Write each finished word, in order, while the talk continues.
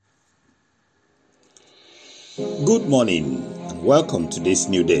Good morning and welcome to this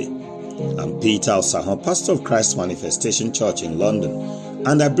new day. I'm Peter Osahon, pastor of Christ Manifestation Church in London,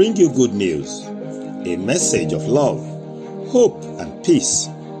 and I bring you good news, a message of love, hope and peace.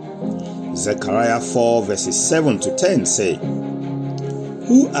 Zechariah 4 verses 7 to 10 say,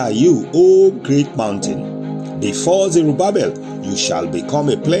 "Who are you, O great mountain? Before Zerubbabel you shall become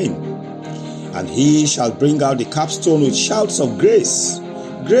a plain, and he shall bring out the capstone with shouts of grace,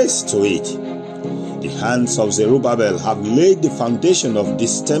 grace to it. The hands of Zerubbabel have laid the foundation of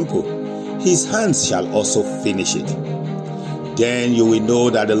this temple. His hands shall also finish it. Then you will know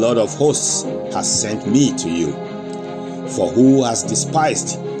that the Lord of hosts has sent me to you. For who has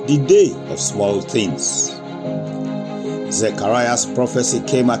despised the day of small things?" Zechariah's prophecy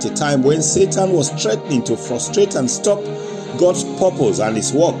came at a time when Satan was threatening to frustrate and stop God's purpose and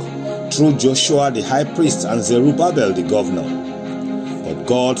his work through Joshua the high priest and Zerubbabel the governor. But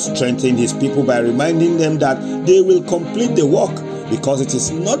God strengthened his people by reminding them that they will complete the work because it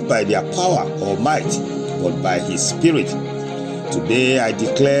is not by their power or might, but by his Spirit. Today I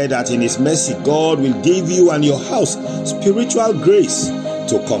declare that in his mercy God will give you and your house spiritual grace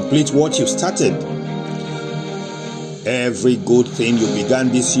to complete what you started. Every good thing you began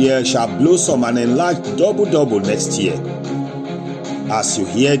this year shall blossom and enlarge double next year. As you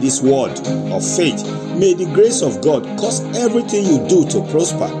hear this word of faith, may the grace of God cause everything you do to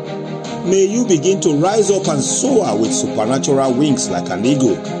prosper. May you begin to rise up and soar with supernatural wings like an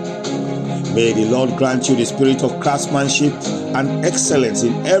eagle. May the Lord grant you the spirit of craftsmanship and excellence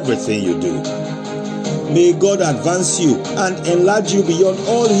in everything you do. May God advance you and enlarge you beyond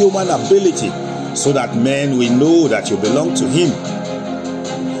all human ability, so that men will know that you belong to him.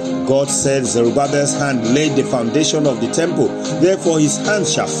 God said Zerubbabel's hand laid the foundation of the temple, therefore his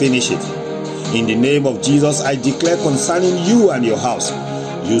hands shall finish it. In the name of Jesus, I declare concerning you and your house,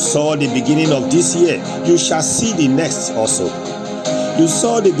 you saw the beginning of this year, you shall see the next also. You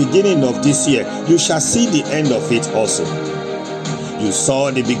saw the beginning of this year, you shall see the end of it also. You saw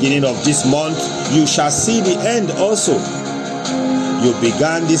the beginning of this month, you shall see the end also. You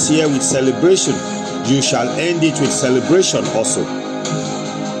began this year with celebration, you shall end it with celebration also.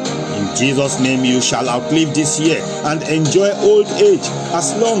 In Jesus' name you shall outlive this year and enjoy old age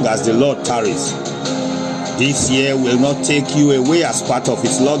as long as the Lord tarries. This year will not take you away as part of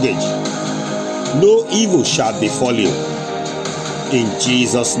its luggage. No evil shall befall you. In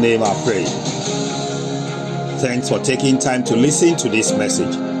Jesus' name I pray. Thanks for taking time to listen to this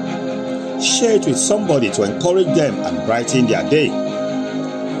message. Share it with somebody to encourage them and brighten their day.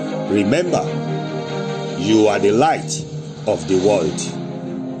 Remember, you are the light of the world.